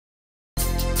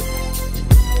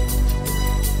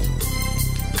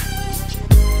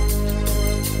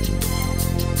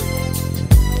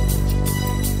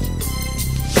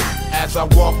As I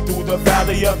walk through the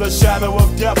valley of the shadow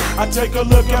of death, I take a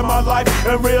look at my life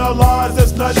and realize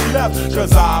there's nothing left.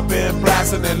 Cause I've been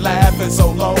blasting and laughing so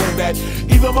long that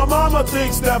even my mama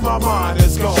thinks that my mind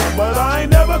is gone. But I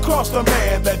ain't never crossed a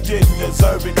man that didn't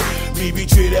deserve it. Me be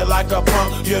treated like a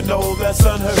punk, you know that's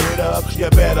unheard of. You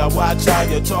better watch how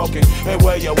you're talking and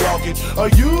where you're walking, or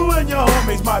you and your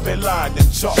homies might be lying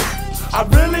in chalk. I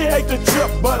really hate the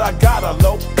trip, but I gotta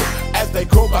low. As they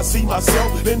croak, I see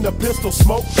myself in the pistol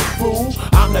smoke. Fool,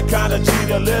 I'm the kind of G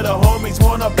the little homies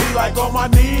wanna be like, on my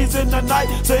knees in the night,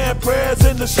 saying prayers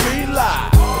in the street light.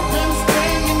 Been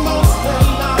spending most of their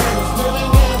lives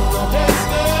living in the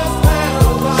gangsta's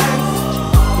paradise.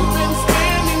 We've been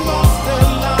spending most of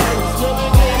their lives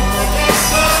living in the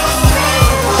gangsta's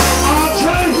paradise. I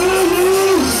can't hear you.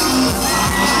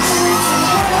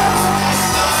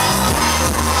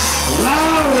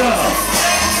 Louder.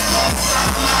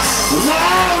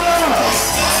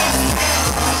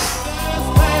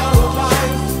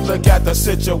 Look at the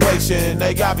situation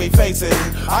they got me facing.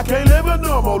 I can't live a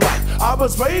normal life. I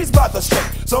was raised by the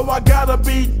state, so I gotta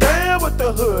be down with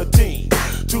the hood team.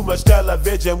 Too much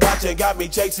television watching got me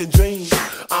chasing dreams.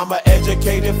 I'm an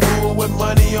educated fool with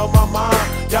money on my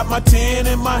mind. Got my tin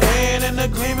in my hand and a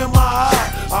gleam in my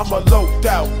eye. I'm a loped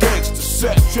out gangster,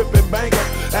 set tripping banker,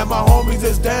 and my homies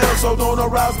is down, so don't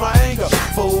arouse my anger.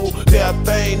 Fool, death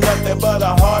ain't nothing but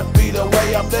a heartbeat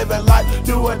away. I'm living life,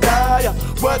 do or die.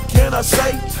 What can I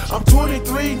say? I'm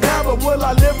 23 now, but will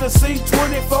I live to see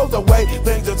 24? The way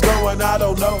things is going, I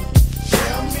don't know.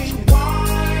 Tell me why.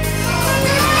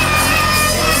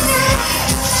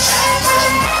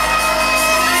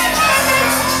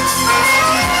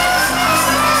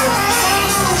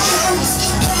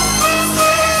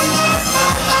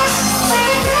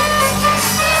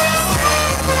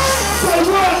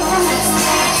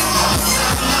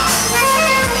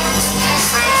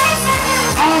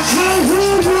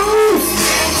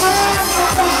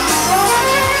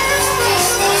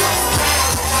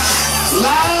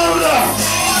 Louder!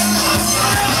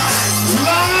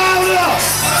 Louder!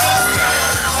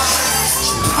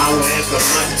 Power after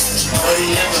money, money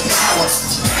after power,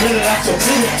 minute after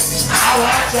minute, hour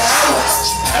after hour.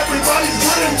 Everybody's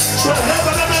winning, but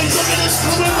heaven and ain't looking, it's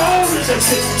coming on in the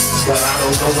shit. But I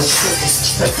don't know what's cooking.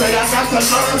 They say I got the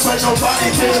nerves like nobody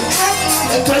can.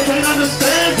 If they can't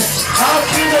understand, how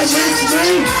can they reach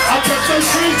me? I guess they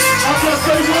see, I guess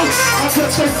they will, I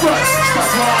guess they front.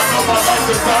 That's why I know my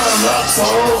life is out of luck, so